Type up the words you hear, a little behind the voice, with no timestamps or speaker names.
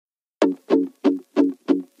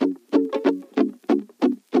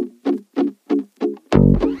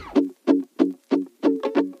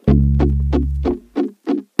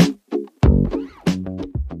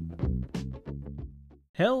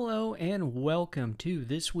welcome to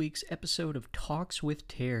this week's episode of Talks with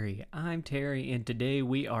Terry. I'm Terry, and today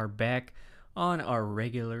we are back on our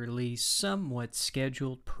regularly somewhat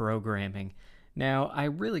scheduled programming. Now, I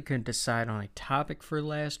really couldn't decide on a topic for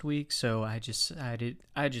last week, so I just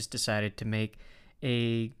decided to make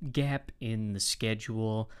a gap in the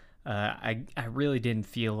schedule. I really didn't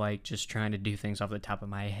feel like just trying to do things off the top of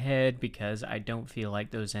my head because I don't feel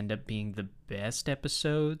like those end up being the best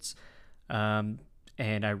episodes.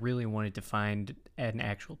 And I really wanted to find an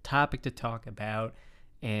actual topic to talk about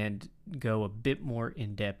and go a bit more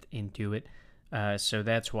in depth into it. So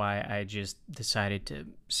that's why I just decided to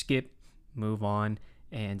skip, move on,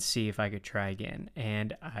 and see if I could try again.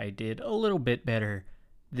 And I did a little bit better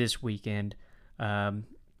this weekend.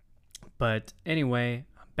 But anyway,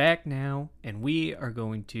 I'm back now, and we are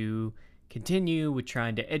going to continue with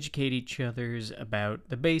trying to educate each other about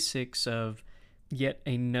the basics of yet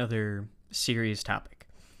another serious topic.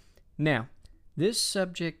 Now, this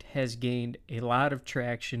subject has gained a lot of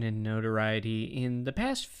traction and notoriety in the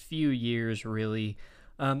past few years, really.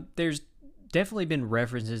 There's definitely been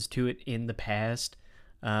references to it in the past,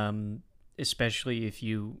 especially if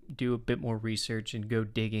you do a bit more research and go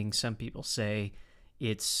digging. Some people say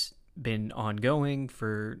it's been ongoing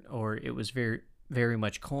or it was very, very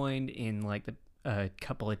much coined in like a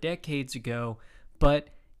couple of decades ago. But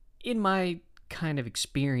in my kind of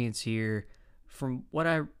experience here, from what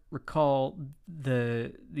I recall,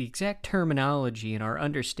 the exact terminology and our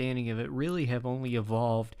understanding of it really have only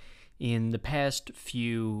evolved in the past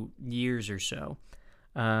few years or so.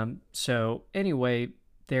 So anyway,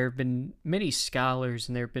 there have been many scholars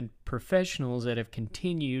and there have been professionals that have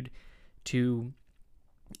continued to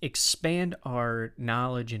expand our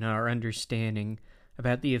knowledge and our understanding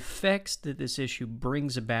about the effects that this issue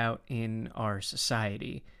brings about in our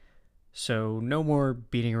society. So no more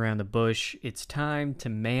beating around the bush. It's time to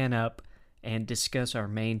man up and discuss our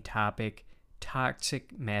main topic,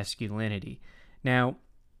 toxic masculinity. Now,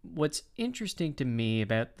 what's interesting to me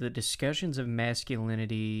about the discussions of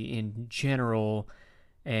masculinity in general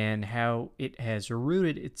and how it has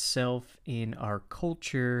rooted itself in our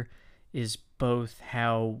culture is both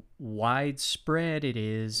how widespread it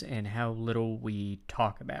is and how little we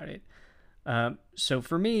talk about it. So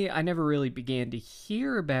for me, I never really began to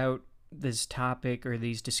hear about this topic or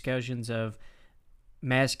these discussions of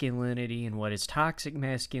masculinity and what is toxic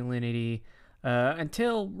masculinity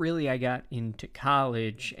until really I got into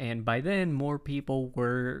college, and by then more people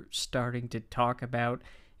were starting to talk about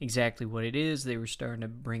exactly what it is. They were starting to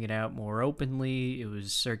bring it out more openly. It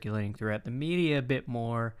was circulating throughout the media a bit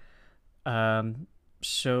more.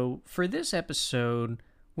 So for this episode,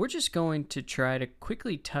 we're just going to try to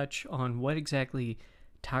quickly touch on what exactly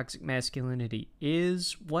toxic masculinity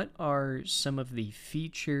is, what are some of the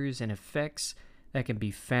features and effects that can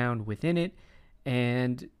be found within it,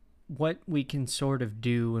 and what we can sort of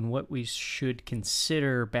do and what we should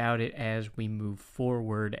consider about it as we move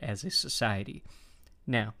forward as a society.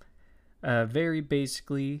 Now, very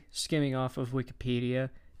basically, skimming off of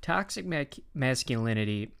Wikipedia, toxic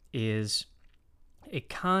masculinity is a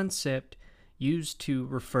concept used to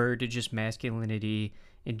refer to just masculinity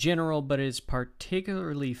in general, but is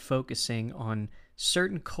particularly focusing on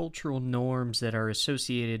certain cultural norms that are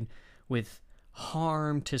associated with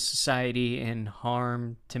harm to society and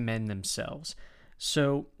harm to men themselves.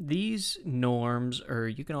 So these norms, or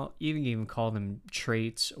you can even call them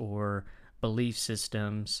traits or belief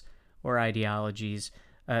systems or ideologies,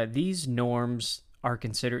 these norms are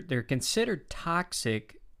considered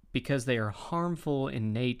toxic because they are harmful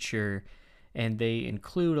in nature, and they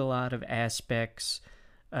include a lot of aspects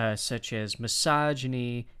such as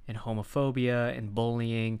misogyny and homophobia and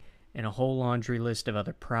bullying and a whole laundry list of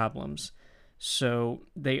other problems. So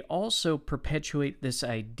they also perpetuate this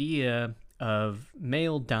idea of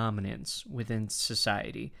male dominance within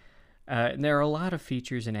society. And there are a lot of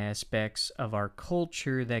features and aspects of our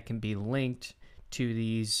culture that can be linked to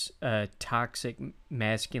these toxic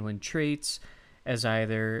masculine traits as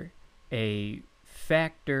either a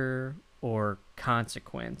factor or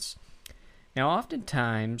consequence. Now,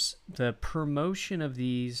 oftentimes, the promotion of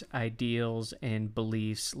these ideals and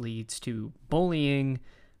beliefs leads to bullying,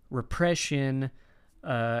 repression,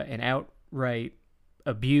 and outright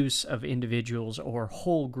abuse of individuals or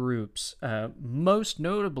whole groups, most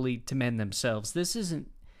notably to men themselves. This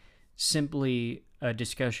isn't simply a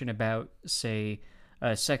discussion about, say,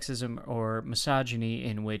 sexism or misogyny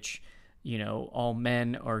in which, all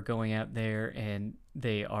men are going out there and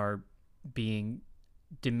they are being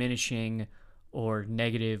diminishing or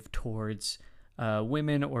negative towards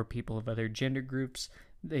women or people of other gender groups.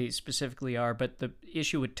 they specifically are. But the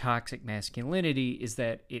issue with toxic masculinity is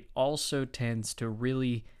that it also tends to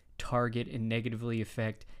really target and negatively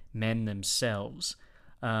affect men themselves.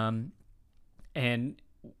 Um, and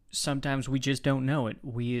sometimes we just don't know it.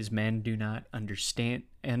 We as men do not understand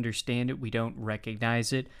it. We don't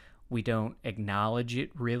recognize it. We don't acknowledge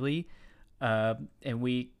it really, and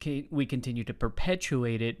we continue to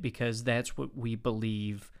perpetuate it because that's what we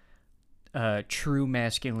believe true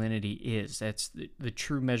masculinity is. That's the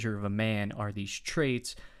true measure of a man are these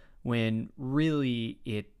traits, when really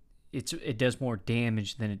it does more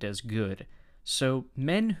damage than it does good. So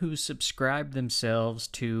men who subscribe themselves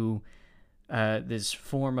to this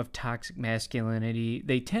form of toxic masculinity,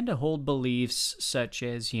 they tend to hold beliefs such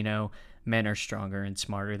as, men are stronger and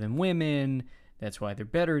smarter than women. That's why they're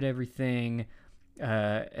better at everything,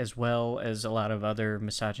 as well as a lot of other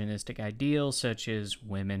misogynistic ideals, such as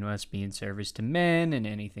women must be in service to men and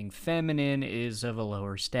anything feminine is of a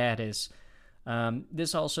lower status.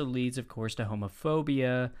 This also leads, of course, to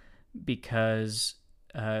homophobia because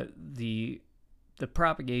the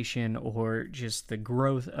propagation or just the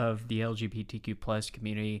growth of the LGBTQ plus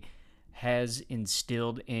community has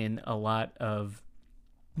instilled in a lot of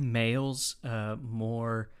males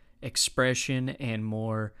more expression and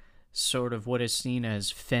more sort of what is seen as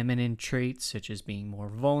feminine traits, such as being more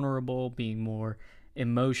vulnerable, being more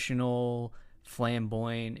emotional,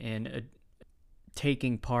 flamboyant, and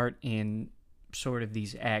taking part in sort of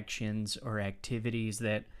these actions or activities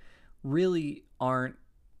that really aren't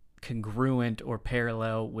congruent or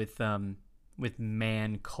parallel with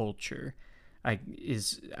man culture. I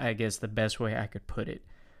guess the best way I could put it.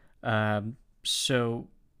 So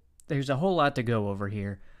there's a whole lot to go over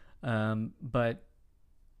here, but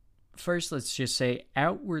first let's just say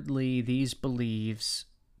outwardly these beliefs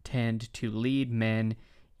tend to lead men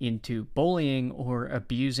into bullying or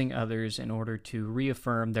abusing others in order to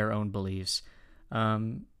reaffirm their own beliefs.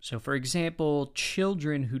 So, for example,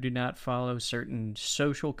 children who do not follow certain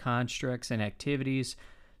social constructs and activities,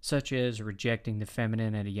 such as rejecting the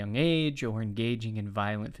feminine at a young age or engaging in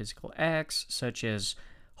violent physical acts, such as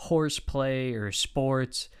horseplay or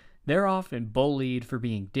sports, they're often bullied for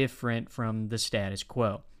being different from the status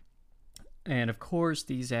quo. And of course,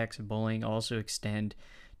 these acts of bullying also extend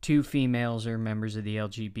to females or members of the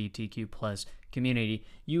LGBTQ plus community.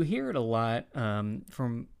 You hear it a lot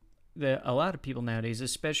from a lot of people nowadays,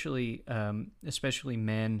 especially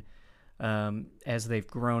men, as they've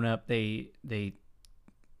grown up, they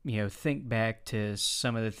think back to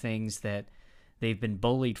some of the things that they've been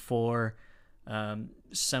bullied for.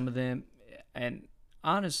 Some of them, and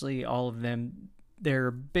honestly, all of them, there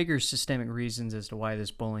are bigger systemic reasons as to why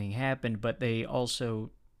this bullying happened, but they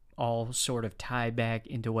also all sort of tie back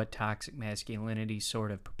into what toxic masculinity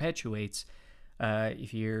sort of perpetuates.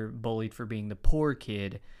 If you're bullied for being the poor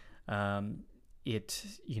kid,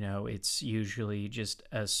 it's usually just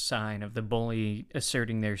a sign of the bully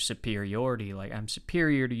asserting their superiority. Like, I'm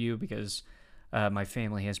superior to you because my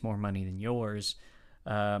family has more money than yours.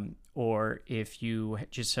 Or if you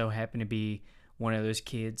just so happen to be one of those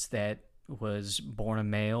kids that was born a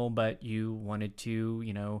male, but you wanted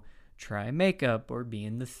to, try makeup or be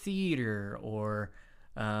in the theater or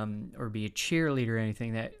be a cheerleader or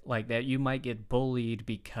anything like that, you might get bullied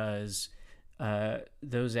because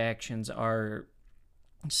those actions are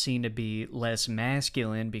seen to be less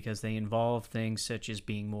masculine because they involve things such as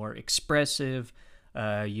being more expressive,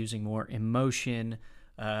 using more emotion,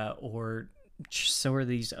 or sort of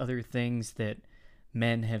these other things that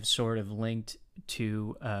men have sort of linked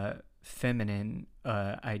to feminine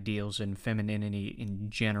ideals and femininity in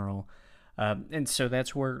general. And so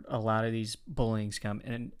that's where a lot of these bullyings come.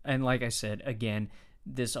 And like I said, again,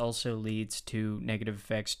 this also leads to negative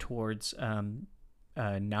effects towards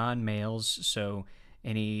non-males. So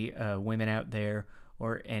any women out there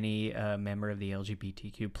or any member of the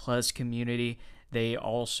LGBTQ plus community, they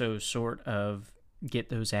also sort of get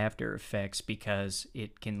those after effects because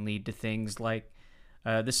it can lead to things like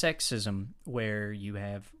the sexism, where you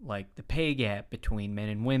have like the pay gap between men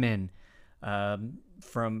and women.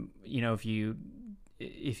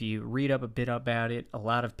 If you read up a bit about it, a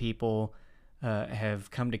lot of people have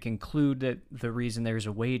come to conclude that the reason there's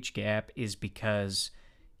a wage gap is because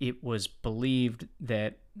it was believed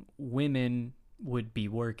that women would be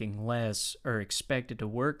working less or expected to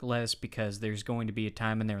work less because there's going to be a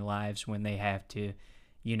time in their lives when they have to,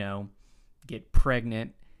 get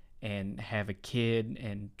pregnant and have a kid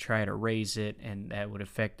and try to raise it, and that would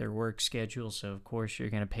affect their work schedule. So, of course, you're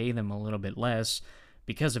going to pay them a little bit less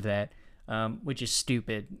because of that, which is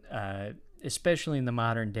stupid, especially in the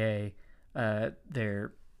modern day.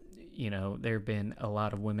 There have been a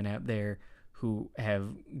lot of women out there who have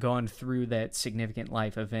gone through that significant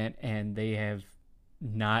life event and they have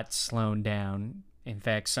not slowed down. In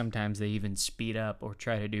fact, sometimes they even speed up or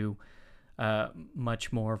try to do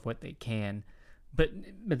much more of what they can. But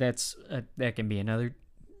that can be another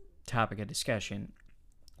topic of discussion.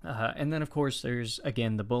 And then, of course, there's,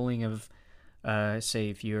 again, the bullying of, say,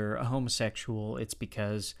 if you're a homosexual, it's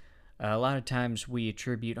because a lot of times we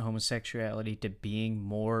attribute homosexuality to being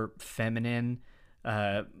more feminine,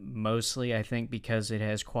 mostly, I think, because it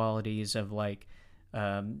has qualities of, like,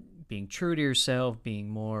 being true to yourself, being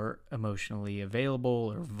more emotionally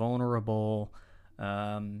available or vulnerable,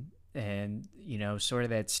 and, sort of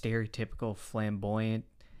that stereotypical flamboyant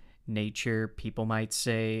nature, people might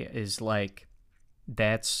say, is like,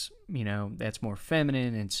 that's more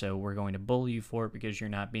feminine, and so we're going to bully you for it because you're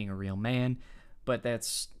not being a real man. But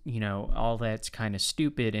that's, all that's kind of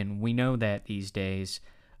stupid, and we know that these days,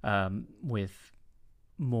 with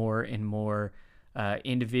more and more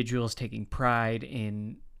individuals taking pride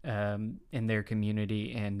in their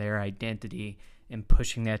community and their identity and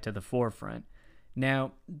pushing that to the forefront.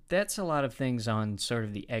 Now, that's a lot of things on sort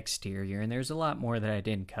of the exterior, and there's a lot more that I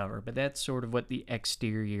didn't cover, but that's sort of what the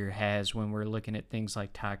exterior has when we're looking at things like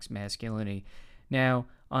toxic masculinity. Now,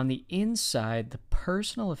 on the inside, the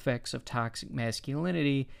personal effects of toxic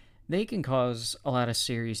masculinity, they can cause a lot of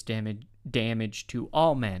serious damage to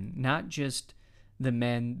all men, not just the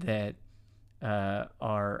men that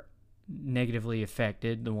are negatively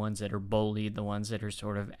affected, the ones that are bullied, the ones that are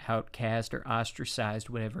sort of outcast or ostracized,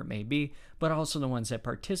 whatever it may be, but also the ones that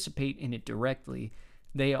participate in it directly.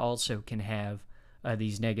 They also can have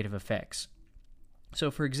these negative effects.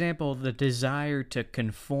 So, for example, the desire to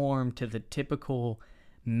conform to the typical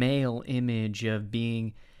male image of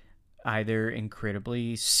being either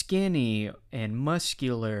incredibly skinny and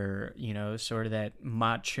muscular, sort of that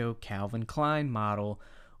macho Calvin Klein model,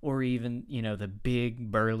 or even, the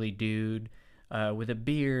big burly dude with a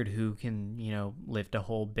beard who can, lift a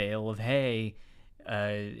whole bale of hay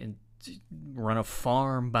and run a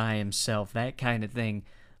farm by himself, that kind of thing.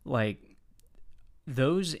 Like,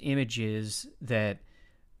 those images that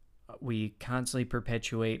we constantly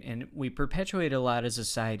perpetuate, and we perpetuate a lot as a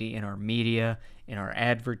society in our media, in our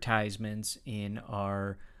advertisements, in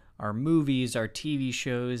our movies, our TV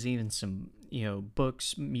shows, even some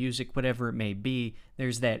books, music, whatever it may be.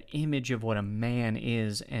 There's that image of what a man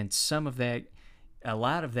is, and a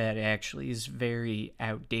lot of that actually is very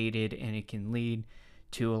outdated, and it can lead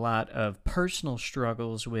to a lot of personal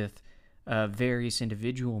struggles with various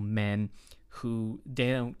individual men who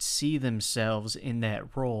they don't see themselves in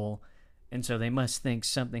that role, and so they must think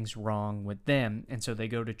something's wrong with them, and so they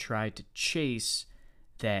go to try to chase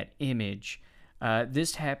that image.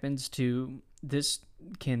 This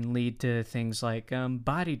can lead to things like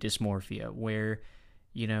body dysmorphia, where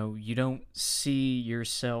you don't see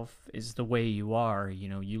yourself as the way you are.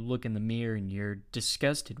 You look in the mirror and you're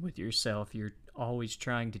disgusted with yourself. You're always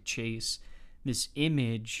trying to chase this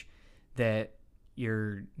image that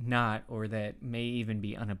you're not, or that may even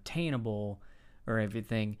be unobtainable, or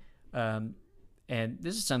everything. And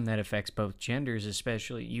this is something that affects both genders,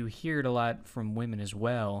 especially. You hear it a lot from women as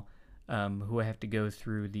well, who have to go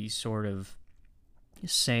through these sort of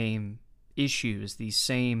same issues, these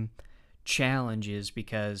same challenges,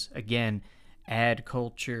 because, again, ad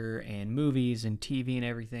culture and movies and TV and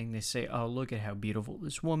everything, they say, oh, look at how beautiful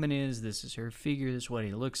this woman is, this is her figure, this is what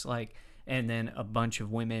he looks like, and then a bunch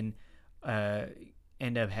of women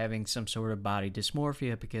end up having some sort of body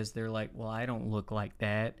dysmorphia because they're like, well, I don't look like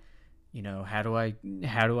that, how do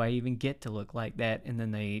I even get to look like that? And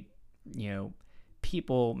then they,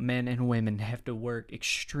 people, men and women, have to work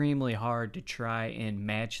extremely hard to try and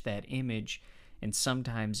match that image, and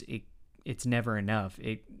sometimes it's never enough.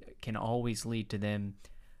 It can always lead to them,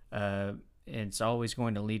 and it's always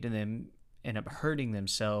going to lead to them end up hurting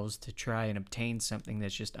themselves to try and obtain something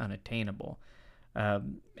that's just unattainable.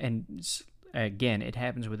 And again, it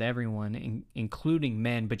happens with everyone, including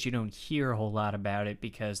men, but you don't hear a whole lot about it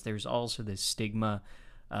because there's also this stigma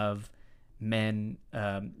of men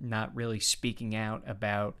not really speaking out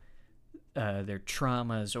about their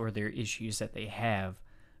traumas or their issues that they have.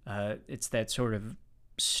 It's that sort of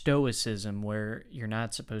stoicism where you're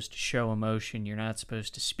not supposed to show emotion, you're not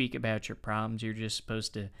supposed to speak about your problems, you're just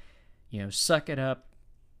supposed to, suck it up,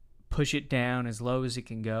 push it down as low as it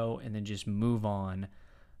can go, and then just move on,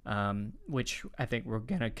 which I think we're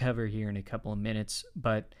going to cover here in a couple of minutes.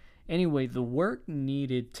 But anyway, the work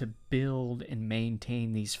needed to build and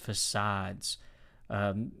maintain these facades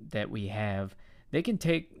that we have, they can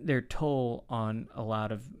take their toll on a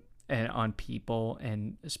lot of, on people,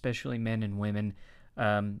 and especially men and women.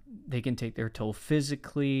 They can take their toll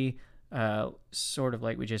physically, sort of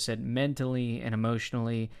like we just said, mentally and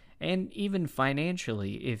emotionally, and even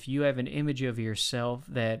financially. If you have an image of yourself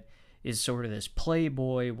that is sort of this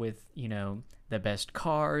playboy with, the best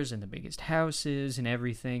cars and the biggest houses and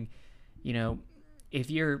everything, if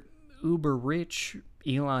you're uber rich,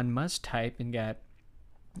 Elon Musk type, and got,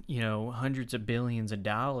 hundreds of billions of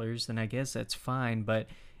dollars, then I guess that's fine. But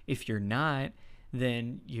if you're not,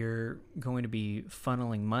 then you're going to be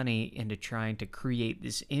funneling money into trying to create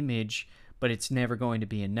this image, but it's never going to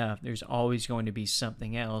be enough. There's always going to be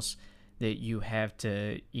something else that you have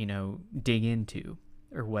to, dig into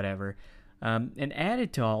or whatever. And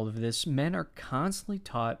added to all of this, men are constantly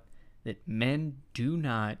taught that men do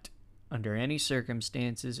not, under any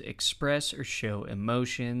circumstances, express or show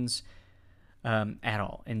emotions at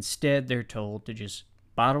all. Instead, they're told to just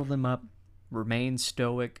bottle them up, remain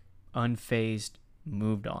stoic, unfazed,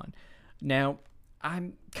 moved on. Now,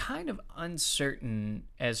 I'm kind of uncertain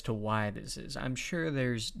as to why this is. I'm sure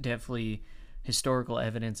there's definitely historical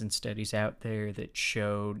evidence and studies out there that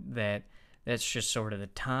showed that that's just sort of the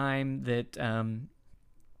time that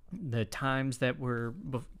the times that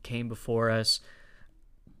came before us.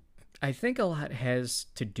 I think a lot has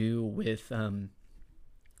to do with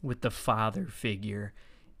the father figure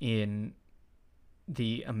in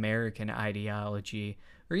the American ideology,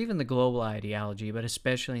 or even the global ideology, but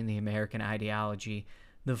especially in the American ideology.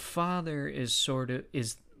 The father is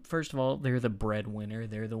first of all, they're the breadwinner.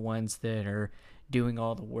 They're the ones that are doing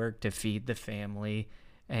all the work to feed the family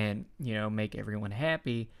and, make everyone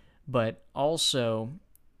happy. But also,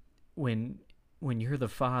 when you're the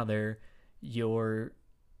father, your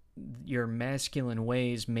masculine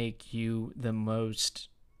ways make you the most,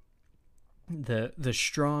 the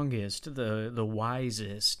strongest, the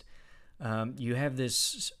wisest. You have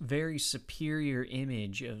this very superior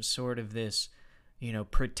image of sort of this,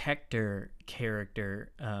 protector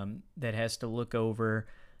character that has to look over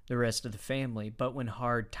the rest of the family. But when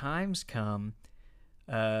hard times come,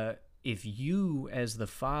 if you as the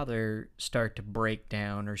father start to break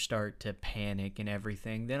down or start to panic and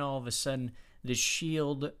everything, then all of a sudden the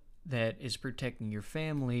shield that is protecting your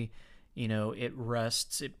family, it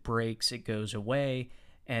rusts, it breaks, it goes away,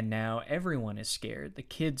 and now everyone is scared. The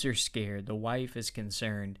kids are scared, the wife is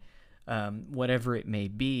concerned, whatever it may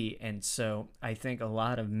be. And so I think a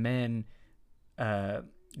lot of men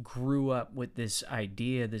grew up with this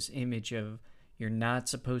idea, this image of, you're not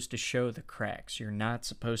supposed to show the cracks. You're not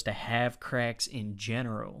supposed to have cracks in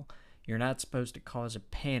general. You're not supposed to cause a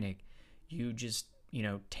panic. You just,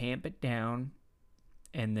 tamp it down,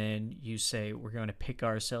 and then you say, we're going to pick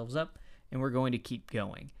ourselves up and we're going to keep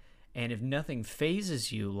going. And if nothing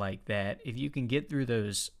phases you like that, if you can get through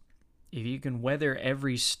those, if you can weather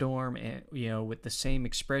every storm, with the same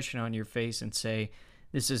expression on your face and say,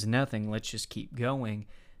 this is nothing, let's just keep going,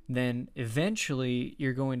 then eventually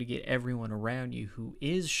you're going to get everyone around you who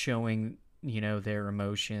is showing, their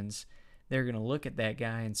emotions. They're going to look at that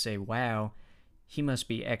guy and say, wow, he must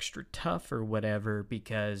be extra tough or whatever,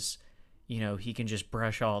 because, he can just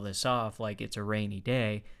brush all this off like it's a rainy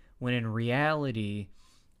day. When in reality,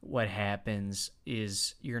 what happens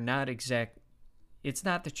is it's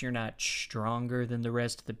not that you're not stronger than the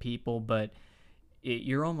rest of the people, but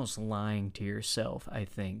you're almost lying to yourself, I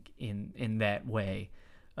think, in that way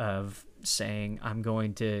of saying, I'm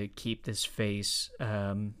going to keep this face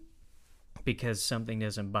because something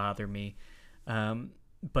doesn't bother me.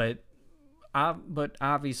 But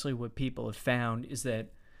obviously what people have found is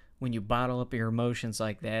that when you bottle up your emotions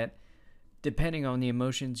like that, depending on the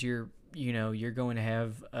emotions you're going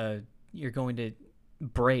to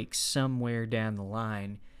break somewhere down the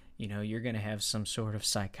line. You're going to have some sort of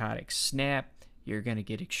psychotic snap. You're going to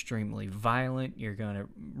get extremely violent. You're going to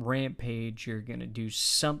rampage. You're going to do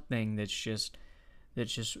something that's just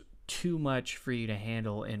too much for you to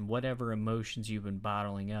handle. And whatever emotions you've been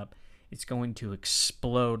bottling up, it's going to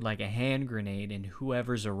explode like a hand grenade, and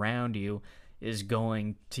whoever's around you is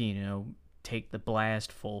going to, take the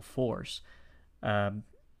blast full force.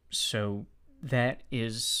 So that's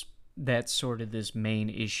sort of this main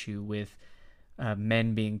issue with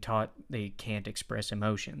men being taught they can't express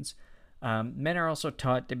emotions. Men are also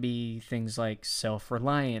taught to be things like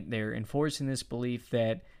self-reliant. They're enforcing this belief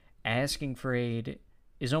that asking for aid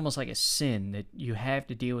is almost like a sin, that you have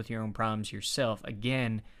to deal with your own problems yourself.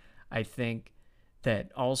 Again, I think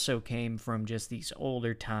that also came from just these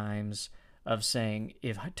older times of saying,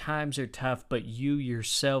 if times are tough but you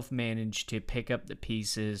yourself manage to pick up the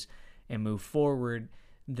pieces and move forward,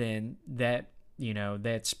 then that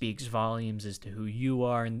speaks volumes as to who you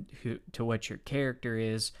are and to what your character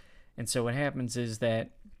is. And so what happens is that,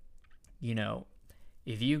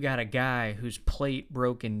 if you got a guy whose plate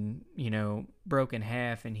broken, broke in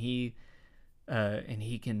half, and he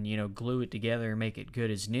can, glue it together and make it good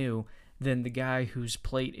as new, then the guy whose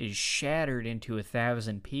plate is shattered into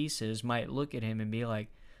 1,000 pieces might look at him and be like,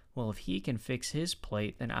 well, if he can fix his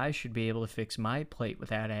plate, then I should be able to fix my plate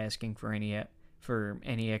without asking for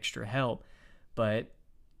any extra help. But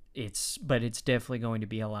it's definitely going to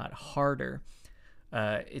be a lot harder.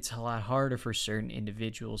 It's a lot harder for certain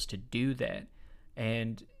individuals to do that,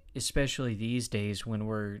 and especially these days when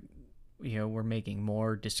we're making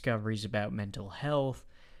more discoveries about mental health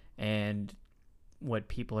and what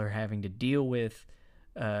people are having to deal with.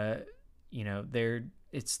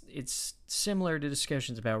 It's similar to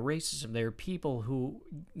discussions about racism. There are people who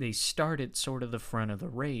they start at sort of the front of the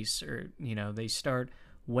race, or they start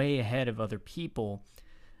way ahead of other people,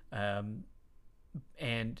 and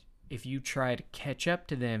if you try to catch up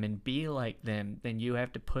to them and be like them, then you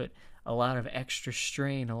have to put a lot of extra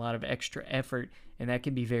strain, a lot of extra effort, and that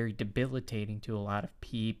can be very debilitating to a lot of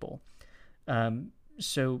people.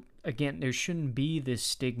 So again, there shouldn't be this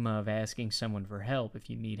stigma of asking someone for help. If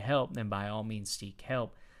you need help, then by all means seek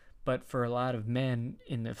help. But for a lot of men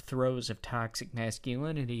in the throes of toxic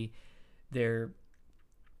masculinity, their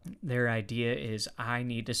idea is, I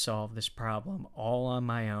need to solve this problem all on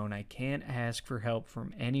my own. I can't ask for help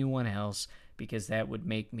from anyone else because that would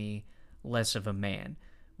make me less of a man.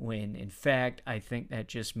 When in fact, I think that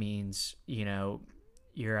just means,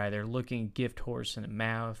 you're either looking gift horse in the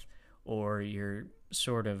mouth, or you're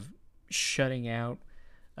sort of shutting out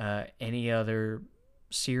any other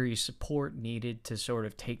serious support needed to sort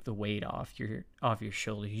of take the weight off your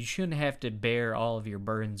shoulders. You shouldn't have to bear all of your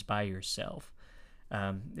burdens by yourself.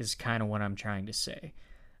 Is kind of what I'm trying to say.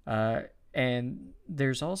 And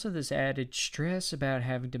there's also this added stress about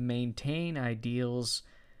having to maintain ideals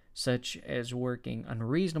such as working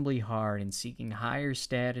unreasonably hard and seeking higher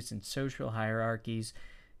status in social hierarchies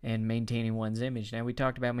and maintaining one's image. Now, we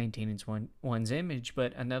talked about maintaining one's image,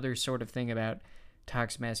 but another sort of thing about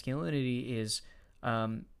toxic masculinity is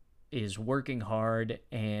working hard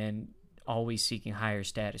and always seeking higher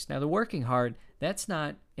status. Now, the working hard, that's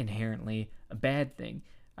not inherently a bad thing.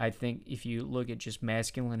 I think if you look at just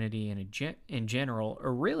masculinity in general,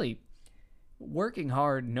 or really working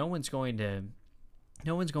hard, no one's going to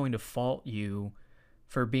fault you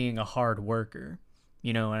for being a hard worker.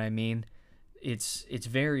 You know what I mean? It's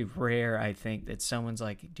very rare, I think, that someone's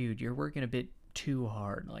like, dude, you're working a bit too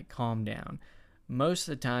hard, like calm down. Most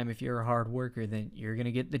of the time, if you're a hard worker, then you're going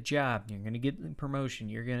to get the job, you're going to get the promotion,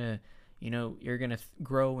 you're going to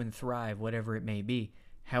grow and thrive, whatever it may be.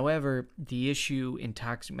 However, the issue in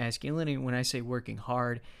toxic masculinity, when I say working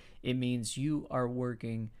hard, it means you are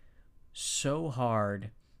working so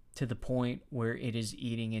hard to the point where it is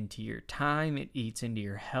eating into your time, it eats into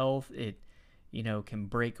your health, it can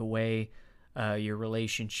break away your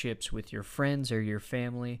relationships with your friends or your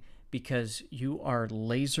family, because you are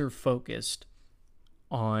laser focused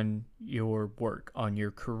on your work, on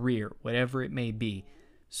your career, whatever it may be.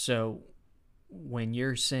 So when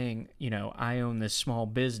you're saying, I own this small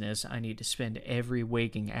business, I need to spend every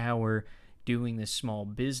waking hour doing this small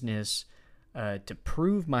business to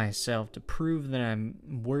prove myself, to prove that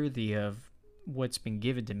I'm worthy of what's been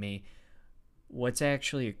given to me, what's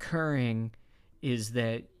actually occurring is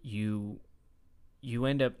that you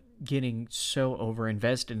end up getting so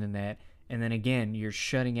overinvested in that, and then again, you're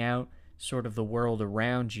shutting out sort of the world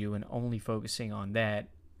around you and only focusing on that,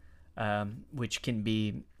 which can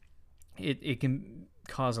be, it can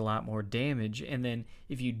cause a lot more damage. And then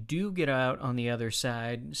if you do get out on the other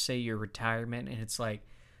side, say your retirement, and it's like,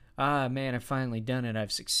 man, I've finally done it,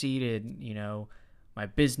 I've succeeded, my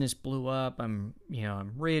business blew up, I'm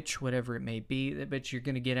rich, whatever it may be, but you're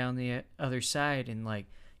going to get on the other side, and like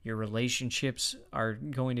your relationships are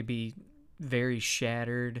going to be very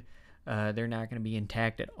shattered. They're not going to be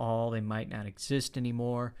intact at all. They might not exist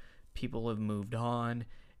anymore. People have moved on.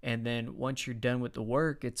 And then once you're done with the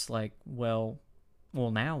work, it's like, well,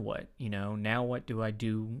 now what? Now what do I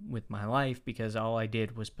do with my life? Because all I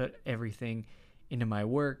did was put everything into my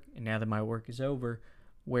work, and now that my work is over,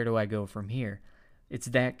 where do I go from here? It's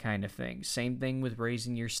that kind of thing. Same thing with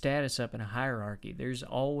raising your status up in a hierarchy.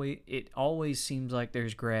 It always seems like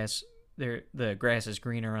there's grass there, the grass is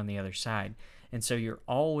greener on the other side. And so you're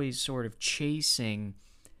always sort of chasing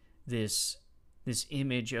this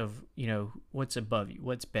image of, what's above you,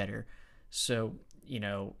 what's better. So,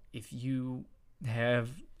 if you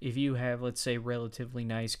have, let's say, relatively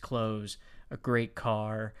nice clothes, a great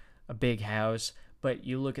car, a big house, but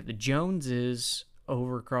you look at the Joneses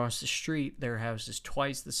over across the street, their house is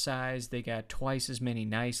twice the size, they got twice as many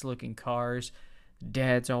nice looking cars,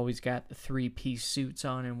 Dad's always got the three-piece suits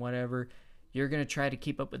on and whatever. You're going to try to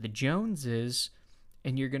keep up with the Joneses,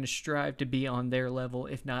 and you're going to strive to be on their level,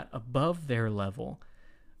 if not above their level.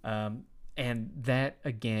 And that,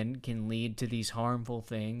 again, can lead to these harmful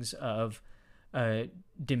things of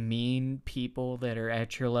demean people that are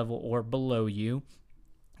at your level or below you.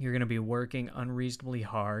 You're going to be working unreasonably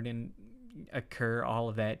hard and occur all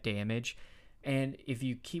of that damage. And if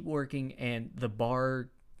you keep working and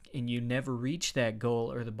you never reach that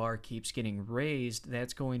goal, or the bar keeps getting raised,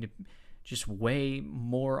 that's going to just weigh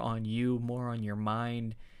more on you, more on your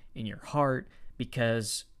mind and your heart,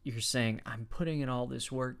 because you're saying, I'm putting in all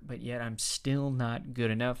this work, but yet I'm still not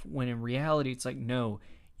good enough. When in reality, it's like, no,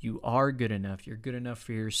 you are good enough. You're good enough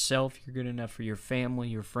for yourself. You're good enough for your family,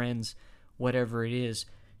 your friends, whatever it is.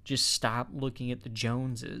 Just stop looking at the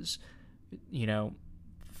Joneses.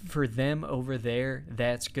 For them over there,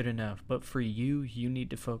 that's good enough. But for you, you need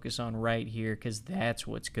to focus on right here, because that's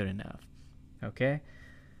what's good enough. Okay?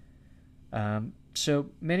 So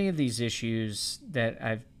many of these issues that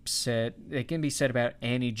I've said, they can be said about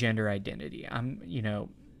any gender identity. I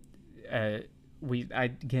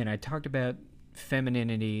talked about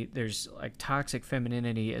femininity. There's like toxic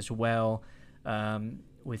femininity as well,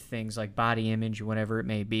 with things like body image or whatever it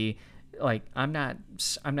may be. Like, I'm not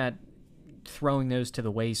throwing those to the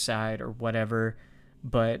wayside or whatever,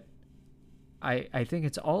 but I think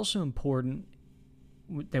it's also important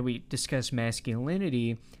that we discuss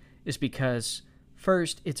masculinity, is because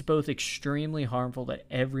first, it's both extremely harmful to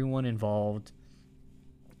everyone involved,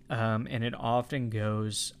 and it often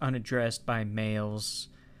goes unaddressed by males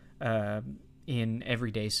in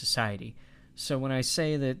everyday society. So when I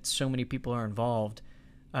say that so many people are involved,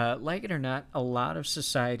 like it or not, a lot of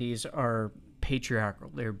societies are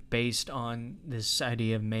patriarchal. They're based on this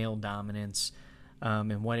idea of male dominance,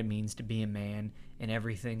 and what it means to be a man and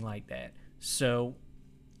everything like that. So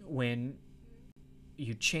when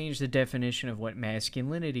you change the definition of what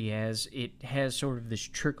masculinity has, it has sort of this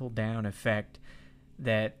trickle-down effect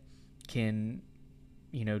that can,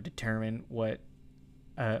 determine what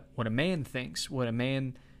a man thinks. What a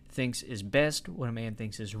man thinks is best, what a man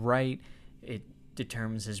thinks is right. It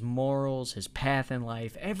determines his morals, his path in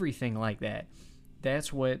life, everything like that.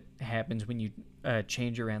 That's what happens when you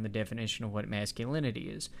change around the definition of what masculinity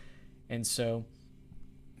is. And so,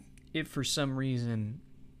 if for some reason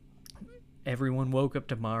everyone woke up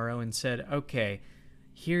tomorrow and said, okay,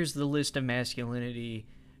 here's the list of masculinity,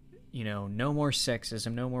 no more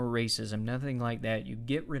sexism, no more racism, nothing like that. You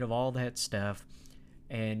get rid of all that stuff,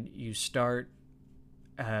 and you start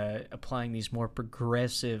applying these more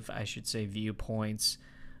progressive, I should say, viewpoints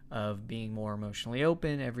of being more emotionally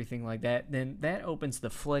open, everything like that, then that opens the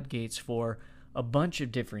floodgates for a bunch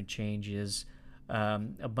of different changes,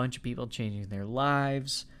 a bunch of people changing their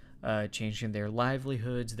lives, changing their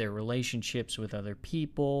livelihoods, their relationships with other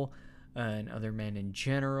people, and other men in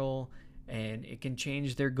general, and it can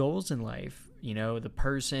change their goals in life. The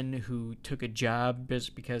person who took a job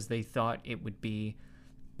just because they thought it would be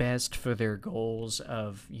best for their goals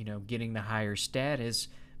of, getting the higher status,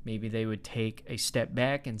 maybe they would take a step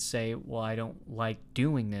back and say, well, I don't like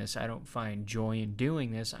doing this. I don't find joy in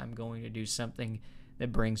doing this. I'm going to do something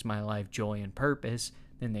that brings my life joy and purpose.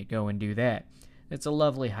 Then they go and do that. It's a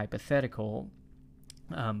lovely hypothetical.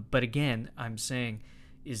 But again, I'm saying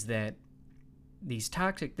is that these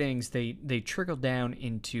toxic things, they trickle down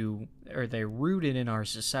into, or they're rooted in our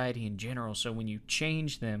society in general. So when you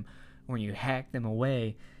change them, when you hack them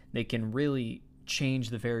away, they can really change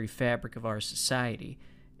the very fabric of our society.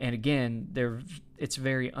 And again, it's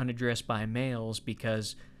very unaddressed by males,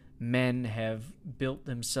 because men have built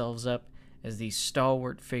themselves up as these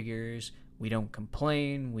stalwart figures. We don't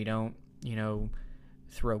complain. We don't,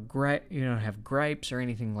 have gripes or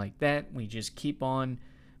anything like that. We just keep on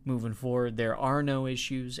moving forward. There are no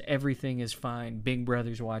issues. Everything is fine. Big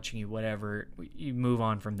Brother's watching you, whatever. You move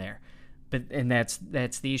on from there. And that's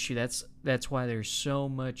the issue. That's why there's so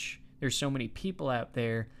many people out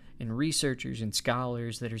there, and researchers and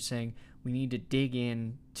scholars, that are saying we need to dig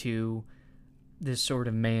into this sort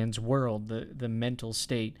of man's world, the mental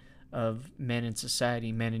state of men in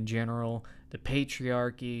society, men in general, the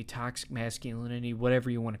patriarchy, toxic masculinity, whatever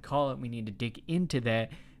you want to call it. We need to dig into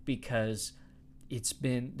that, because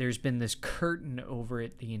there's been this curtain over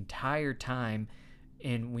it the entire time,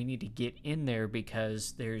 and we need to get in there,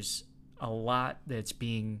 because there's a lot that's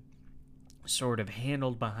being sort of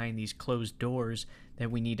handled behind these closed doors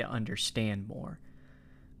that we need to understand more.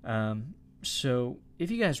 So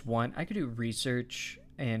if you guys want, I could do research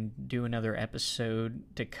and do another episode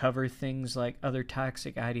to cover things like other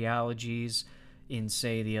toxic ideologies in,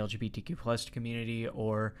 say, the LGBTQ plus community,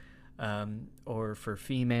 or or for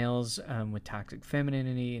females with toxic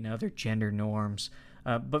femininity and other gender norms.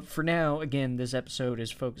 But for now, again, this episode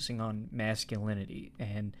is focusing on masculinity,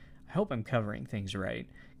 and I hope I'm covering things right,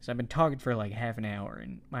 because I've been talking for like half an hour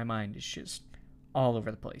and my mind is just all over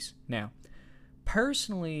the place. Now,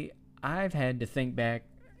 personally, I've had to think back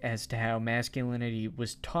as to how masculinity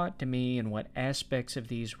was taught to me and what aspects of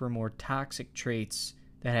these were more toxic traits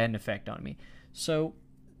that had an effect on me. So,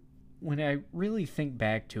 when I really think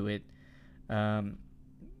back to it,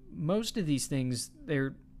 most of the things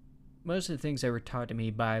that were taught to me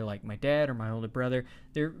by like my dad or my older brother,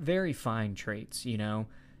 they're very fine traits,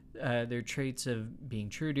 they're traits of being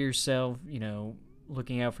true to yourself,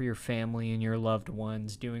 looking out for your family and your loved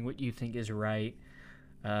ones, doing what you think is right,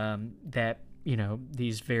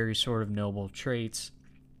 these very sort of noble traits.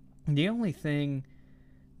 The only thing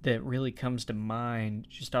that really comes to mind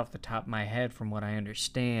just off the top of my head from what I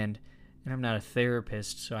understand, and I'm not a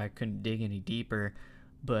therapist so I couldn't dig any deeper,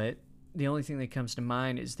 but the only thing that comes to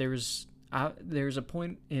mind is there was a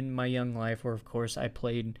point in my young life where, of course, I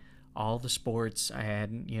played all the sports. I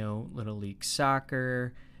had, Little League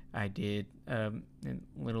Soccer, I did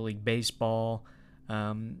Little League Baseball,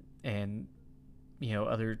 and,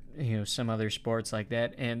 some other sports like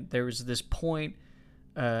that. And there was this point,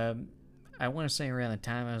 I want to say around the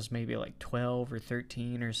time I was maybe like 12 or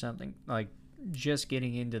 13 or something, like just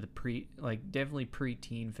getting into the definitely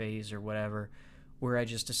preteen phase or whatever, where I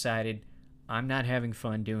just decided I'm not having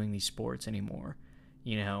fun doing these sports anymore.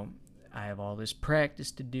 I have all this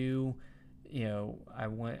practice to do.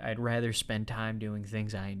 I'd rather spend time doing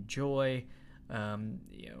things I enjoy. I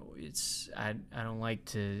don't like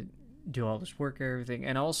to do all this work or everything.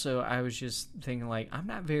 And also I was just thinking like, I'm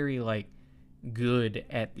not very good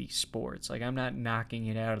at these sports. Like, I'm not knocking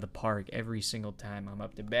it out of the park every single time I'm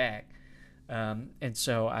up to bat. And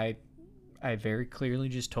so I very clearly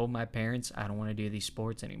just told my parents, I don't want to do these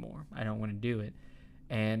sports anymore. I don't want to do it.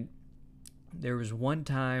 And there was one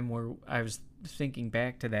time where I was thinking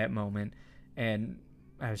back to that moment, and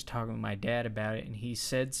I was talking with my dad about it, and he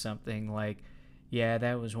said something like, yeah,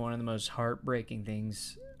 that was one of the most heartbreaking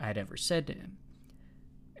things I'd ever said to him.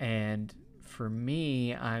 And for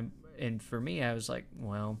me, I was like,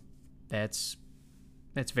 well, that's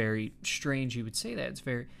very strange you would say that.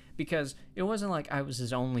 Because it wasn't like I was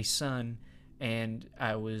his only son and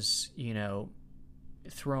I was,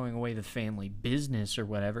 throwing away the family business or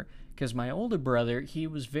whatever. Because my older brother, he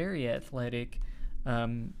was very athletic.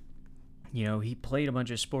 He played a bunch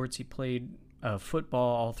of sports. He played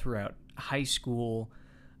football all throughout high school.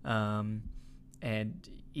 And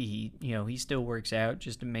he still works out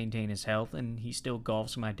just to maintain his health, and he still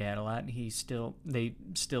golfs with my dad a lot, and they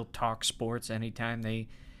still talk sports anytime they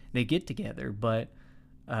get together. But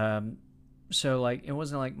so like, it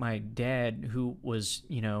wasn't like my dad, who was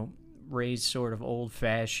raised sort of old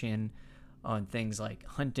fashioned on things like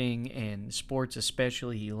hunting and sports,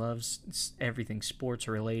 especially. He loves everything sports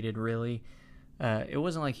related, really. It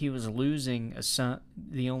wasn't like he was losing a son,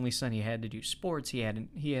 the only son he had to do sports. He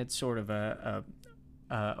had sort of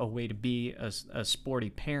a way to be a sporty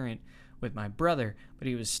parent with my brother, but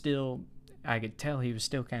I could tell he was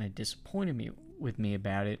still kind of disappointed with me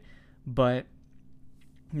about it. But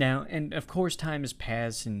now, and of course, time has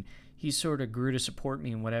passed, and he sort of grew to support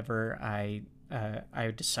me in whatever I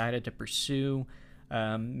decided to pursue,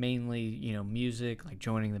 mainly, music, like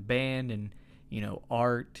joining the band, and,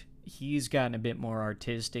 art. He's gotten a bit more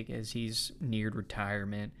artistic as he's neared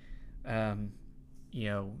retirement.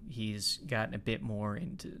 He's gotten a bit more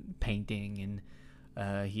into painting,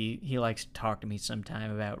 and he likes to talk to me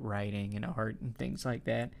sometime about writing and art and things like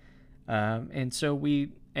that. And so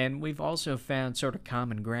we've also found sort of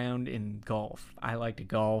common ground in golf. I like to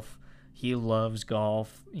golf. He loves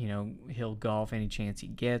golf. He'll golf any chance he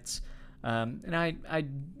gets. And I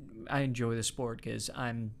enjoy the sport because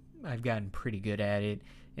I've gotten pretty good at it,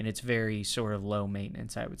 and it's very sort of low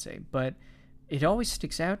maintenance, I would say. But it always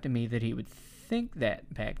sticks out to me that he would think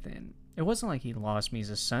that back then. It wasn't like he lost me as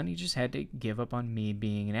a son. He just had to give up on me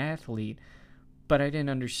being an athlete. But I didn't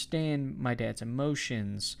understand my dad's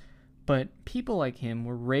emotions. But people like him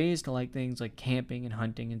were raised to like things like camping and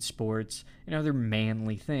hunting and sports and other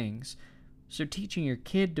manly things. So teaching your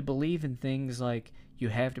kid to believe in things like you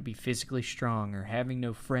have to be physically strong or having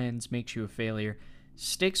no friends makes you a failure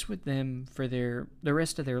sticks with them for the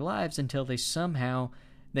rest of their lives until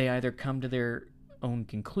they either come to their own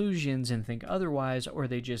conclusions and think otherwise, or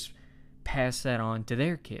they just pass that on to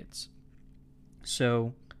their kids.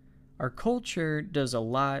 So our culture does a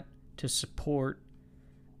lot to support,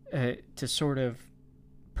 to sort of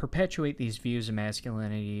perpetuate these views of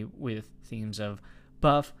masculinity with themes of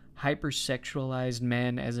buff, hypersexualized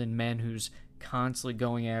men, as in men who's constantly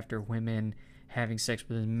going after women, having sex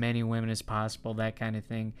with as many women as possible, that kind of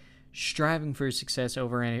thing, striving for success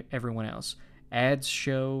over everyone else. Ads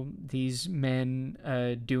show these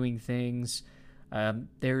men doing things.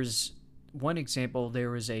 There's one example.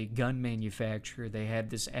 There was a gun manufacturer. They had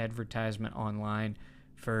this advertisement online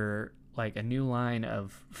for like a new line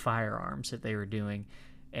of firearms that they were doing,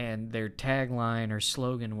 and their tagline or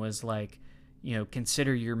slogan was like,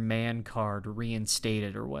 consider your man card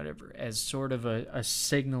reinstated or whatever, as sort of a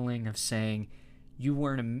signaling of saying you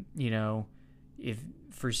weren't if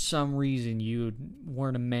for some reason you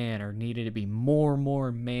weren't a man or needed to be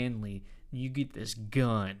more manly, you get this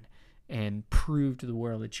gun and prove to the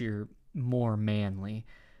world that you're more manly.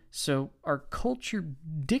 So our culture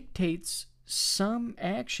dictates some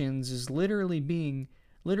actions as literally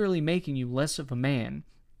making you less of a man.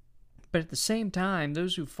 But at the same time,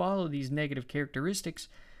 those who follow these negative characteristics,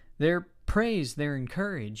 they're praised, they're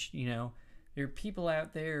encouraged. There are people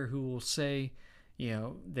out there who will say,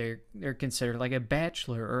 they're considered like a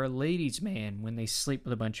bachelor or a ladies' man when they sleep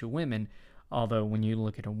with a bunch of women. Although when you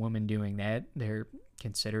look at a woman doing that, they're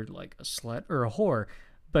considered like a slut or a whore.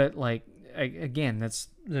 But like again, that's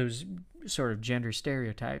those sort of gender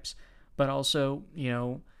stereotypes. But also,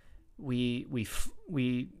 we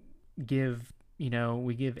give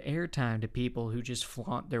airtime to people who just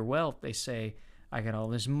flaunt their wealth. They say, I got all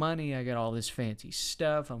this money, I got all this fancy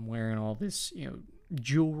stuff, I'm wearing all this,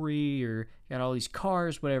 jewelry, or got all these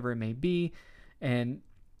cars, whatever it may be. And,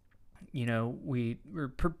 we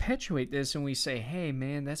perpetuate this and we say, hey,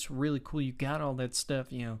 man, that's really cool. You got all that stuff,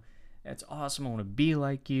 that's awesome. I want to be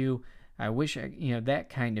like you. I wish that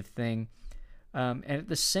kind of thing. And at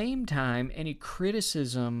the same time, any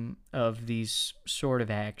criticism of these sort of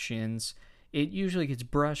actions, it usually gets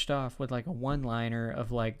brushed off with like a one-liner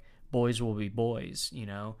of like, boys will be boys,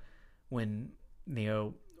 when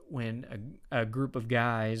a group of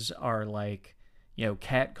guys are like,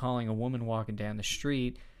 catcalling a woman walking down the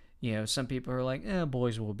street, some people are like,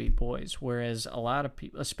 boys will be boys. Whereas a lot of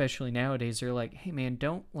people, especially nowadays, they're like, hey man,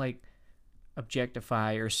 don't like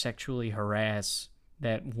objectify or sexually harass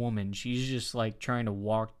that woman. She's just like trying to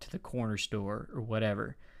walk to the corner store or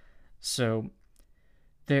whatever. So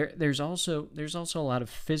there's also a lot of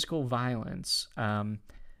physical violence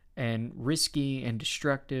and risky and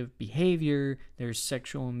destructive behavior. There's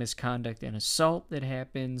sexual misconduct and assault that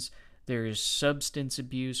happens. There's substance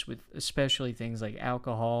abuse with especially things like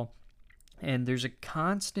alcohol. And there's a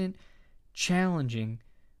constant challenging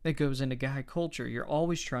that goes into guy culture. You're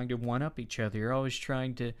always trying to one-up each other. You're always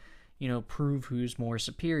trying to, prove who's more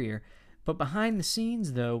superior. But behind the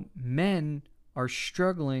scenes, though, men are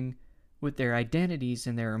struggling with their identities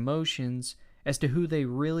and their emotions as to who they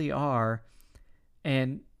really are.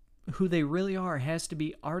 And who they really are has to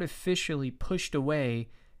be artificially pushed away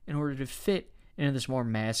in order to fit into this more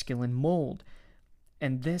masculine mold.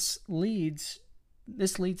 And this leads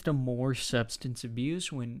to more substance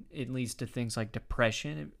abuse, when it leads to things like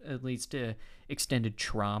depression. It leads to extended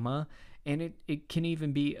trauma, and it can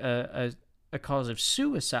even be a cause of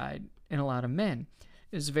suicide in a lot of men.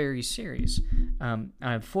 It's very serious.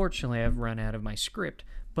 Unfortunately, I've run out of my script,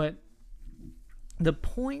 but the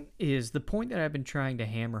point that I've been trying to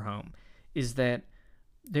hammer home is that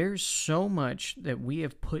there's so much that we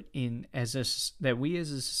have put in that we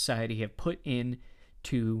as a society have put in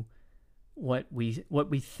to what we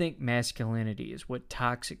think masculinity is, what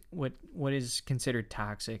is considered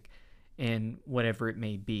toxic, and whatever it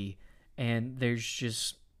may be. And there's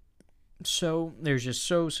just so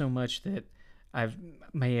much that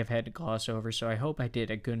may have had to gloss over. So I hope I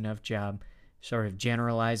did a good enough job sort of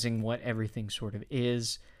generalizing what everything sort of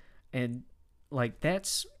is. And like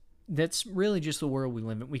that's really just the world we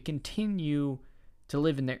live in. We continue to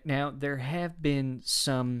live in there. Now, there have been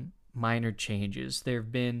some minor changes. There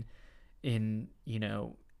have been in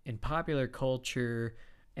popular culture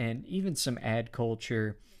and even some ad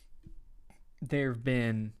culture, there have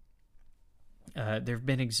been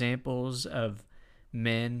examples of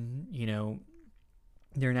men,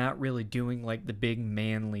 they're not really doing like the big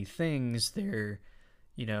manly things. They're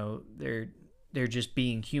just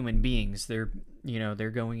being human beings. They're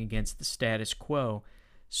going against the status quo.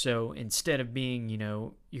 So instead of being,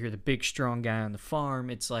 you're the big strong guy on the farm,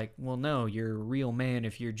 it's like, well, no, you're a real man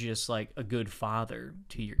if you're just like a good father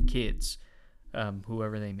to your kids,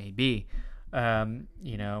 whoever they may be.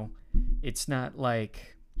 It's not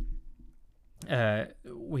like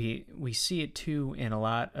we see it too in a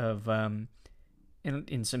lot of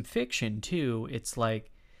in some fiction too. It's like,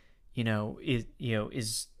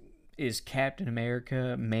 is Captain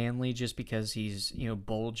America manly just because he's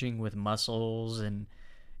bulging with muscles and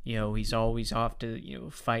he's always off to,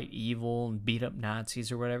 fight evil and beat up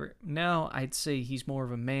Nazis or whatever. No, I'd say he's more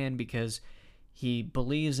of a man because he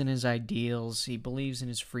believes in his ideals, he believes in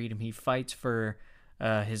his freedom, he fights for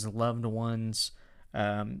his loved ones.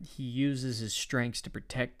 He uses his strengths to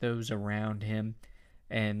protect those around him,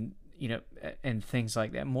 and and things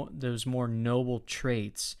like that. Those more noble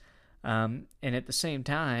traits. And at the same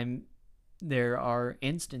time, there are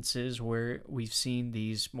instances where we've seen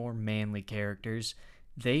these more manly characters.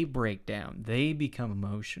 They break down. They become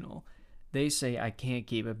emotional. They say, I can't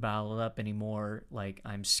keep it bottled up anymore. Like,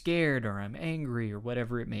 I'm scared or I'm angry or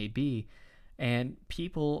whatever it may be. And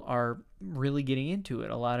people are really getting into it.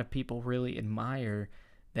 A lot of people really admire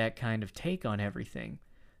that kind of take on everything.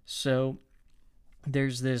 So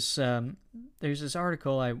there's this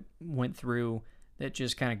article I went through that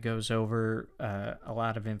just kind of goes over a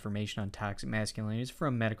lot of information on toxic masculinity. It's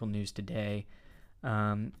from Medical News Today,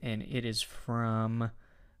 and it is from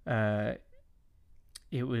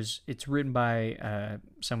it's written by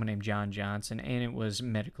someone named John Johnson, and it was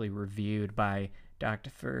medically reviewed by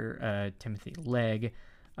Dr. Timothy Legg,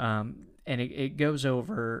 and it goes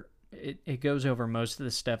over most of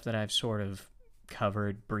the stuff that I've sort of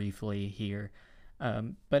covered briefly here.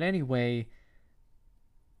 But anyway,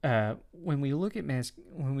 when we look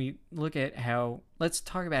at how, let's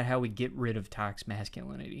talk about how we get rid of toxic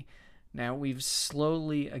masculinity. Now, we've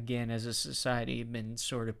slowly, again, as a society, been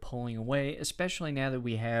sort of pulling away, especially now that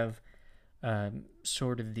we have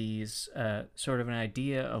sort of an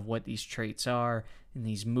idea of what these traits are and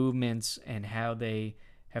these movements and how they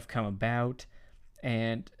have come about.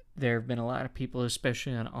 And there have been a lot of people,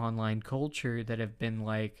 especially on online culture, that have been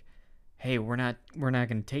like, hey, we're not going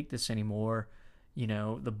to take this anymore.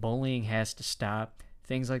 The bullying has to stop.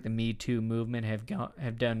 Things like the Me Too movement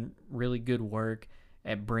have done really good work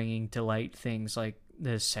at bringing to light things like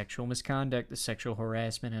the sexual misconduct, the sexual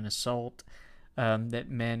harassment and assault that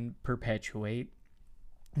men perpetuate,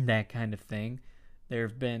 that kind of thing. There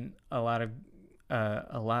have been a lot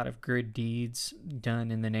of good deeds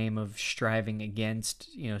done in the name of striving against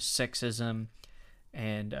sexism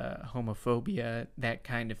and homophobia, that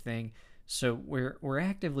kind of thing. So we're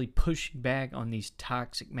actively pushing back on these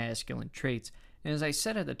toxic masculine traits. And as I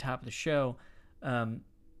said at the top of the show,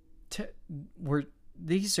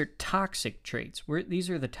 these are toxic traits. These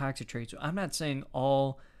are the toxic traits. I'm not saying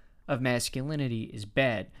all of masculinity is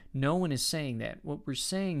bad. No one is saying that. What we're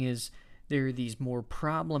saying is there are these more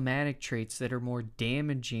problematic traits that are more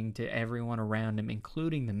damaging to everyone around them,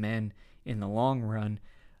 including the men in the long run.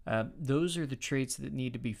 Those are the traits that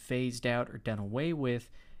need to be phased out or done away with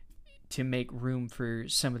to make room for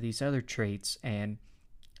some of these other traits. And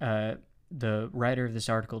the writer of this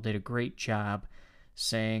article did a great job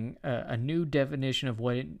saying a new definition of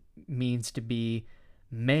what it means to be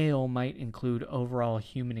male might include overall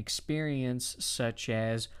human experience, such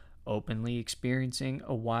as openly experiencing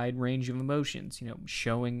a wide range of emotions,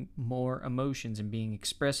 showing more emotions and being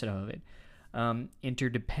expressive of it.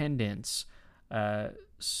 Interdependence,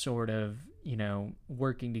 sort of,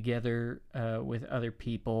 working together with other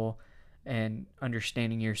people and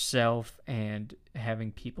understanding yourself and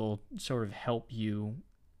having people sort of help you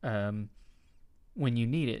when you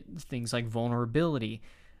need it. Things like vulnerability,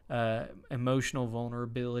 emotional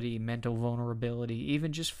vulnerability, mental vulnerability,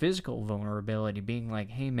 even just physical vulnerability, being like,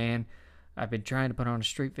 hey man, I've been trying to put on a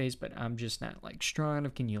straight face, but I'm just not strong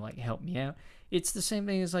enough. Can you help me out? It's the same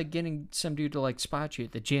thing as getting some dude to spot you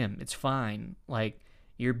at the gym. It's fine.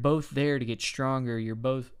 You're both there to get stronger. You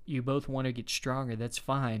both want to get stronger. That's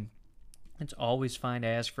fine. It's always fine to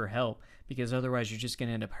ask for help, because otherwise you're just going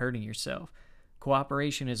to end up hurting yourself.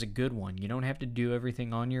 Cooperation is a good one. You don't have to do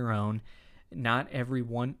everything on your own. Not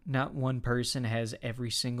one person has every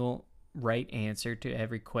single right answer to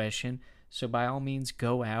every question. So by all means,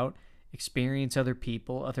 go out, experience other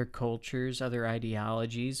people, other cultures, other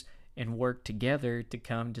ideologies, and work together to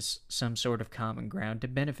come to some sort of common ground to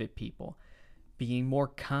benefit people. Being more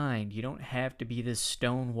kind. You don't have to be this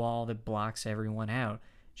stone wall that blocks everyone out.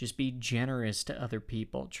 Just be generous to other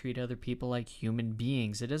people. Treat other people like human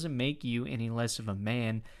beings. It doesn't make you any less of a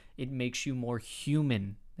man. It makes you more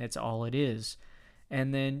human. That's all it is.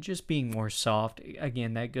 And then just being more soft.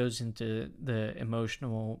 Again, that goes into the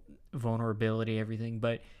emotional vulnerability, everything.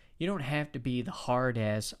 But you don't have to be the hard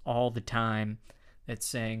ass all the time that's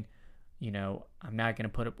saying, I'm not going to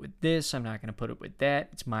put up with this. I'm not going to put up with that.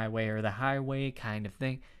 It's my way or the highway kind of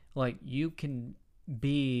thing. You can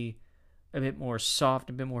be a bit more soft,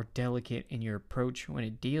 a bit more delicate in your approach when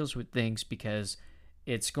it deals with things, because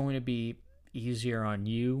it's going to be easier on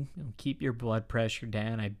you. It'll keep your blood pressure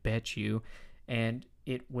down, I bet you, and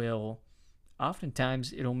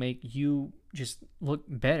oftentimes it'll make you just look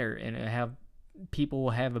better and have people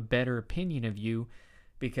will have a better opinion of you,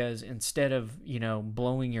 because instead of,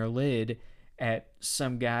 blowing your lid at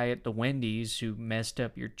some guy at the Wendy's who messed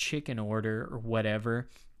up your chicken order or whatever,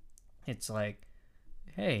 it's like,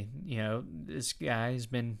 hey, this guy he's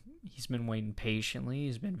been waiting patiently.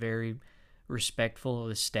 He's been very respectful of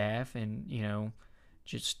the staff, and,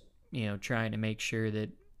 just, trying to make sure that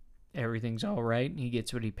everything's all right and he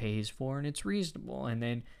gets what he pays for and it's reasonable. And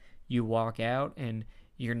then you walk out and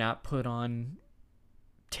you're not put on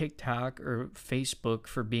TikTok or Facebook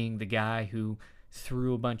for being the guy who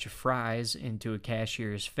threw a bunch of fries into a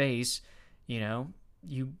cashier's face. You're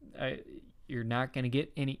not going to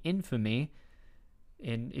get any infamy.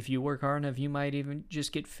 And if you work hard enough, you might even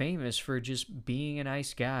just get famous for just being a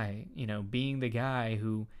nice guy, being the guy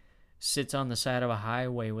who sits on the side of a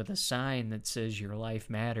highway with a sign that says your life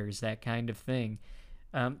matters, that kind of thing.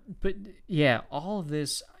 But yeah, all of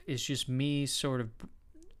this is just me sort of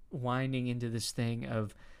winding into this thing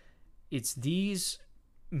of, it's these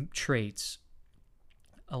traits,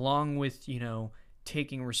 along with,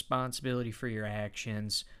 taking responsibility for your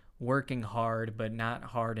actions, working hard, but not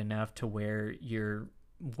hard enough to where your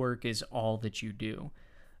work is all that you do.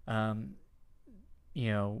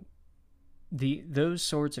 Those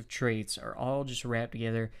sorts of traits are all just wrapped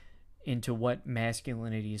together into what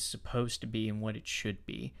masculinity is supposed to be and what it should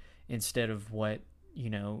be, instead of what,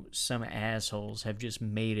 some assholes have just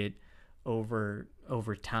made it over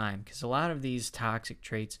time. Because a lot of these toxic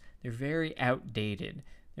traits, they're very outdated.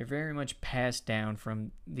 They're very much passed down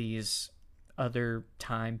from these other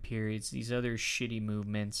time periods, these other shitty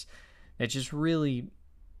movements that just really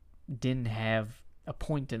didn't have a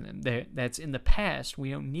point in them. That's in the past.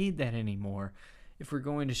 We don't need that anymore. If we're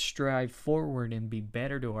going to strive forward and be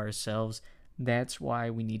better to ourselves, that's why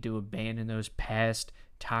we need to abandon those past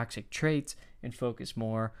toxic traits and focus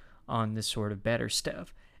more on this sort of better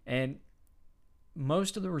stuff. And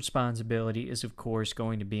most of the responsibility is, of course,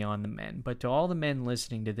 going to be on the men. But to all the men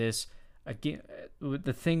listening to this, again,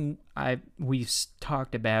 the thing we've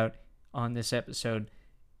talked about on this episode,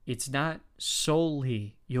 it's not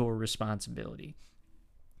solely your responsibility.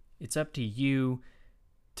 It's up to you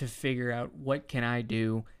to figure out, what can I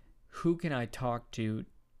do? Who can I talk to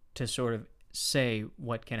sort of say,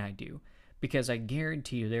 what can I do? Because I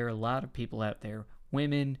guarantee you there are a lot of people out there,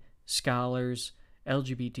 women, scholars,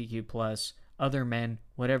 LGBTQ+, other men,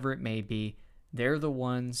 whatever it may be, they're the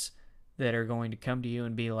ones that are going to come to you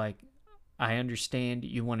and be like, I understand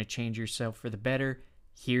you want to change yourself for the better.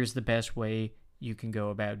 Here's the best way you can go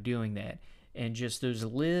about doing that. And just those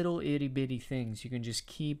little itty bitty things, you can just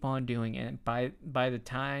keep on doing it. By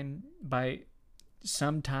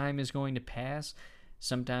some time is going to pass,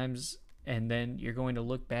 sometimes, and then you're going to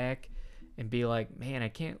look back and be like, man, I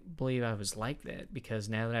can't believe I was like that, because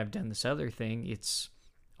now that I've done this other thing, it's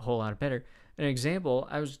a whole lot better. An example,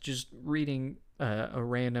 I was just reading a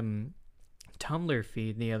random Tumblr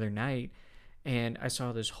feed the other night, and I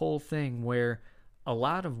saw this whole thing where a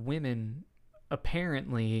lot of women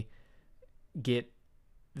apparently get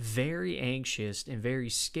very anxious and very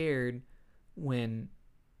scared when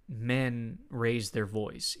men raise their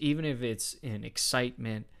voice, even if it's in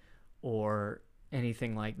excitement or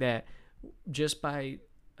anything like that. Just by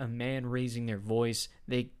a man raising their voice,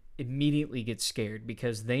 they immediately get scared,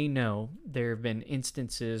 because they know there have been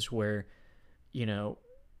instances where,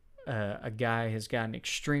 a guy has gotten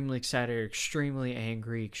extremely excited, extremely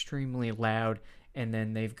angry, extremely loud, and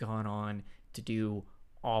then they've gone on to do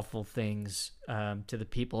awful things to the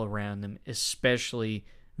people around them, especially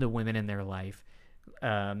the women in their life.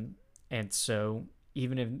 And so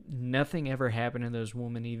even if nothing ever happened to those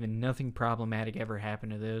women, even nothing problematic ever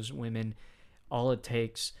happened to those women, all it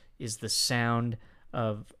takes is the sound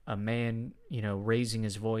of a man, raising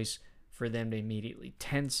his voice for them to immediately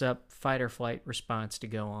tense up, fight or flight response to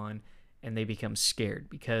go on, and they become scared,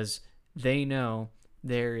 because they know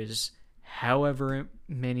there is however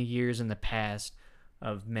many years in the past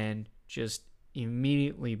of men just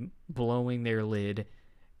immediately blowing their lid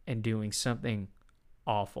and doing something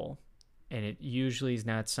awful. And it usually is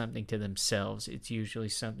not something to themselves. It's usually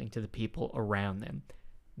something to the people around them.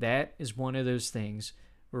 That is one of those things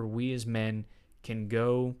where we as men can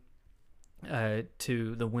go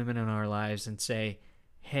to the women in our lives and say,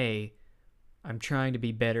 hey, I'm trying to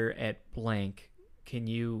be better at blank. Can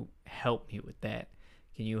you help me with that?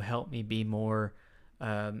 Can you help me be more,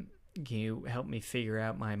 can you help me figure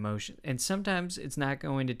out my emotions? And sometimes it's not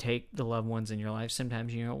going to take the loved ones in your life.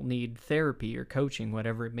 Sometimes you'll need therapy or coaching,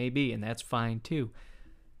 whatever it may be, and that's fine too.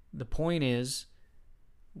 The point is,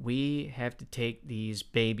 we have to take these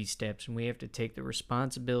baby steps, and we have to take the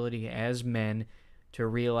responsibility as men to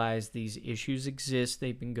realize these issues exist.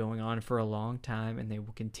 They've been going on for a long time, and they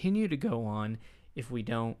will continue to go on if we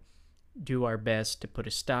don't do our best to put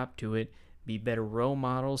a stop to it, be better role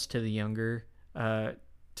models to the younger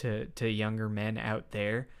to younger men out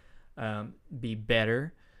there, be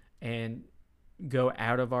better, and go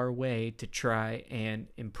out of our way to try and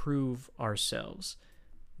improve ourselves.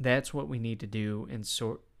 That's what we need to do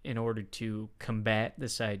in order to combat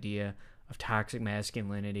this idea of toxic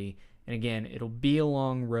masculinity. And again, it'll be a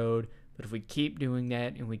long road, but if we keep doing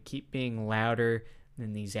that and we keep being louder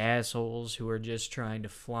than these assholes who are just trying to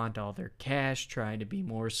flaunt all their cash, trying to be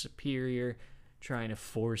more superior, trying to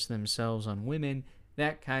force themselves on women,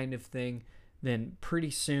 that kind of thing, then pretty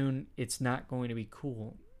soon it's not going to be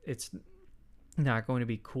cool. It's not going to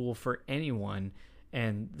be cool for anyone,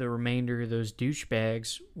 and the remainder of those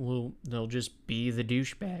douchebags they'll just be the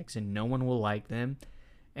douchebags, and no one will like them,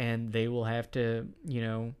 and they will have to,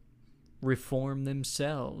 reform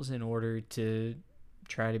themselves in order to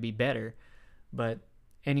try to be better. But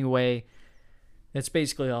anyway, that's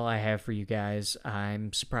basically all I have for you guys.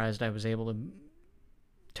 I'm surprised I was able to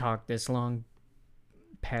talk this long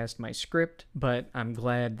past my script, but I'm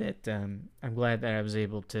glad that I was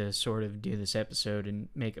able to sort of do this episode and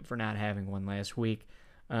make up for not having one last week.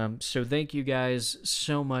 So thank you guys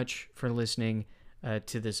so much for listening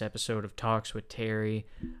to this episode of Talks with Terry.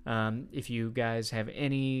 If you guys have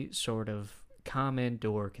any sort of comment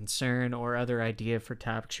or concern or other idea for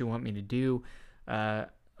topics you want me to do,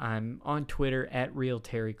 I'm on Twitter at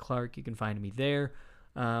RealTerryClark. You can find me there.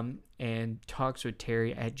 And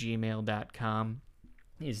talkswithterry@gmail.com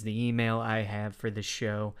is the email I have for the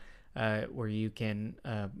show, where you can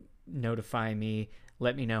notify me,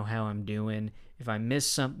 let me know how I'm doing. If I miss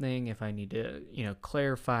something, if I need to,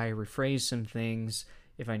 clarify, rephrase some things,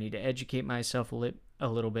 if I need to educate myself a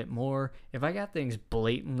little bit more, if I got things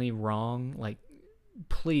blatantly wrong,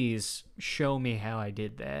 please show me how I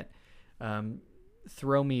did that.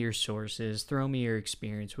 Throw me your sources, throw me your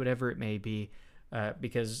experience, whatever it may be,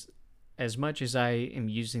 because as much as I am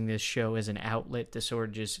using this show as an outlet to sort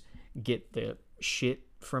of just get the shit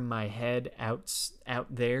from my head out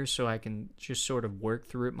there so I can just sort of work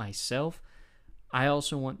through it myself, I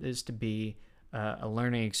also want this to be a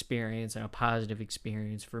learning experience and a positive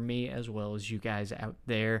experience for me, as well as you guys out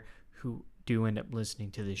there who do end up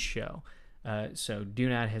listening to this show. So do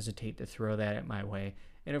not hesitate to throw that at my way.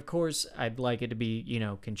 And of course, I'd like it to be,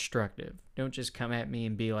 constructive. Don't just come at me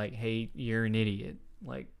and be like, hey, you're an idiot.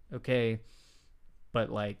 Okay, but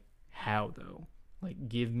how though?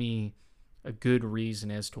 Give me a good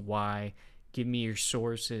reason as to why. Give me your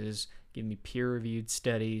sources. Give me peer-reviewed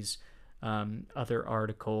studies, other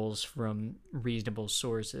articles from reasonable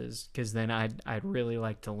sources, because then I'd really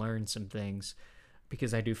like to learn some things,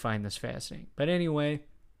 because I do find this fascinating. But anyway,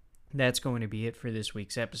 that's going to be it for this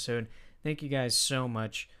week's episode. Thank you guys so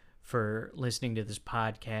much for listening to this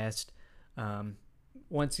podcast.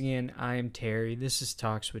 Once again, I am Terry. This is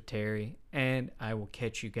Talks with Terry, and I will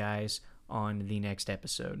catch you guys on the next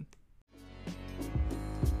episode.